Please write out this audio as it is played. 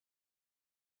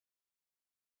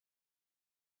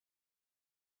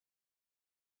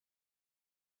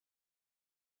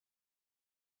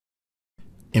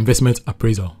investment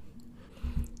appraisal.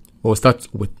 We'll start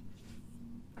with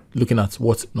looking at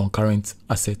what non-current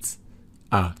assets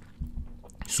are.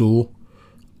 So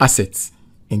assets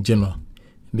in general,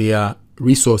 they are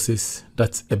resources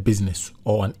that a business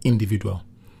or an individual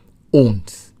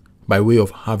owns by way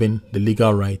of having the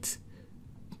legal right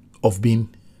of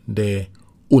being the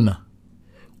owner,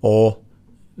 or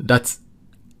that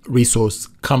resource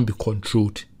can be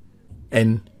controlled,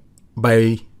 and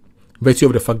by virtue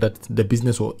of the fact that the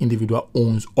business or individual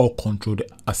owns or controls the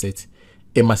asset,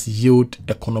 it must yield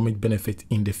economic benefit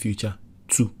in the future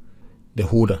to the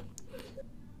holder.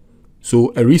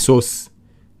 So a resource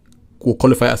will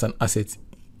qualify as an asset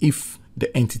if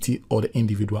the entity or the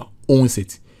individual owns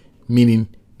it, meaning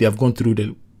they have gone through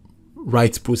the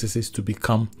right processes to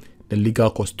become the legal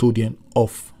custodian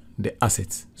of the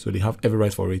assets. So they have every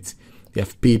right for it. They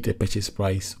have paid the purchase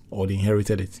price, or they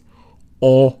inherited it,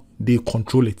 or they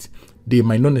control it. They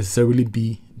might not necessarily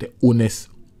be the owners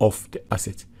of the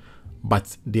asset,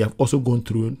 but they have also gone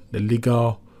through the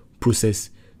legal process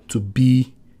to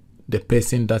be the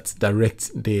person that directs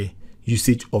the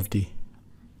usage of the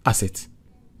asset.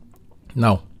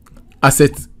 Now,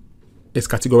 asset is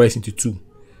categorized into two.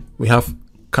 We have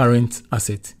current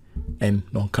asset and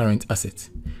non-current asset.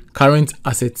 Current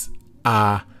assets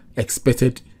are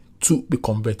expected to be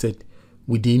converted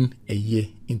within a year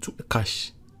into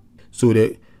cash. So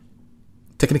the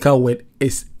technical word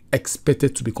is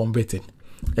expected to be converted.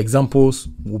 Examples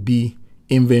will be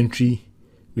inventory,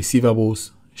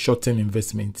 receivables, short-term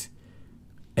investment,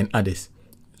 and others.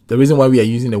 The reason why we are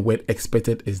using the word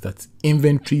expected is that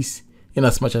inventories, in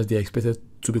as much as they are expected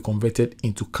to be converted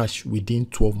into cash within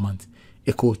 12 months,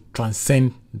 it could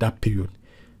transcend that period.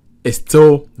 It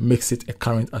still makes it a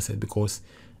current asset because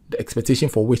the expectation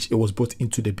for which it was brought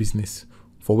into the business,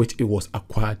 for which it was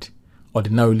acquired,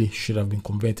 ordinarily should have been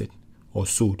converted or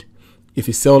sold. If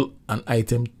you sell an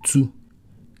item to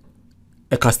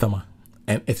a customer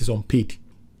and it is unpaid,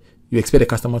 you expect the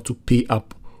customer to pay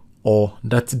up or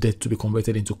that debt to be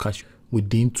converted into cash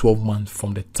within 12 months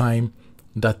from the time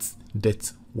that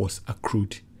debt was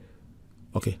accrued.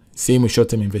 Okay, same with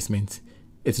short-term investment.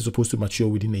 It is supposed to mature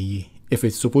within a year. If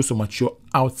it's supposed to mature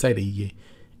outside a year,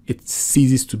 it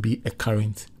ceases to be a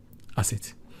current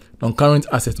asset. Non-current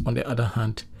asset, on the other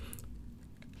hand,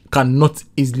 cannot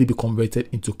easily be converted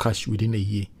into cash within a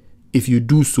year. If you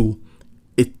do so,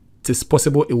 it is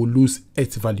possible it will lose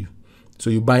its value. So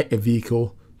you buy a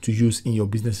vehicle to use in your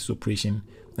business operation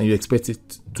and you expect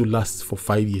it to last for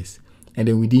 5 years, and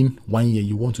then within 1 year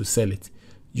you want to sell it.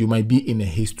 You might be in a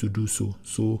haste to do so.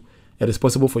 So it is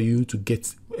possible for you to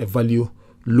get a value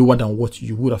lower than what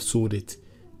you would have sold it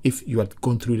if you had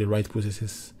gone through the right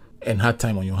processes and had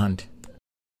time on your hand.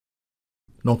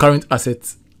 Non-current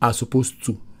assets are supposed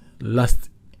to last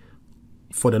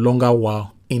for the longer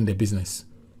while in the business,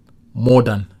 more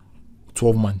than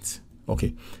 12 months.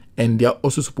 Okay, and they are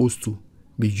also supposed to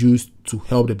be used to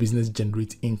help the business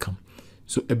generate income.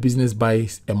 So a business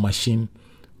buys a machine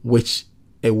which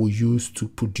it will use to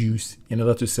produce in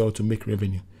order to sell to make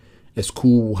revenue. A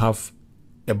school will have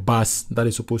a bus that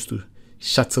is supposed to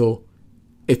shuttle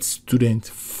its students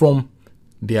from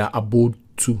their abode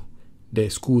to the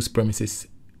school's premises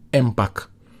and back.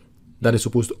 That is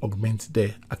supposed to augment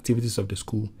the activities of the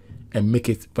school and make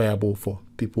it viable for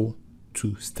people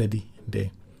to study there.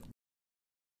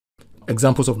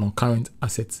 Examples of non-current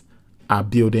assets are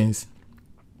buildings,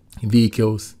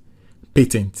 vehicles,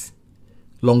 patents,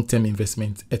 long-term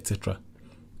investments, etc.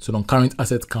 So non-current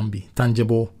assets can be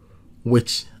tangible,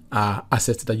 which are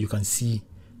assets that you can see,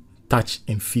 touch,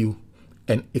 and feel,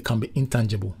 and it can be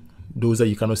intangible, those that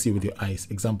you cannot see with your eyes.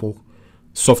 Example,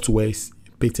 softwares,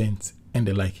 patents, and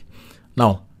the like.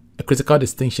 Now, a critical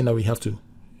distinction that we have to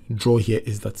draw here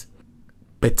is that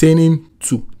pertaining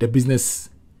to the business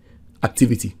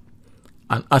activity,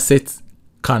 an asset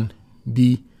can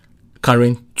be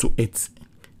current to it.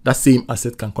 That same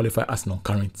asset can qualify as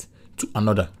non-current to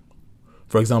another.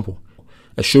 For example,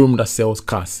 a showroom that sells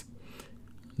cars.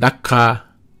 That car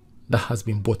that has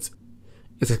been bought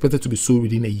is expected to be sold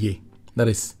within a year. That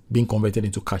is being converted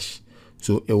into cash.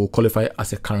 So it will qualify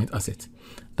as a current asset.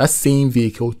 That same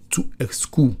vehicle to a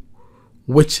school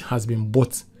which has been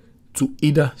bought to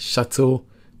either shuttle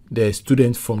the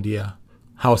students from their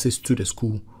houses to the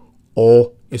school,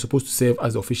 or is supposed to serve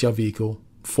as the official vehicle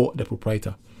for the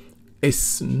proprietor,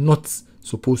 it's not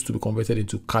supposed to be converted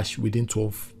into cash within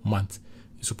 12 months.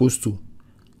 It's supposed to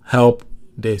help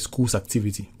the school's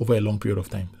activity over a long period of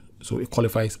time. So it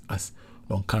qualifies as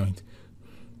non-current.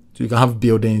 So you can have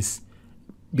buildings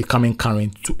becoming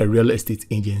current to a real estate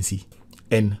agency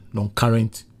and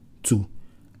non-current to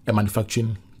a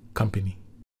manufacturing company.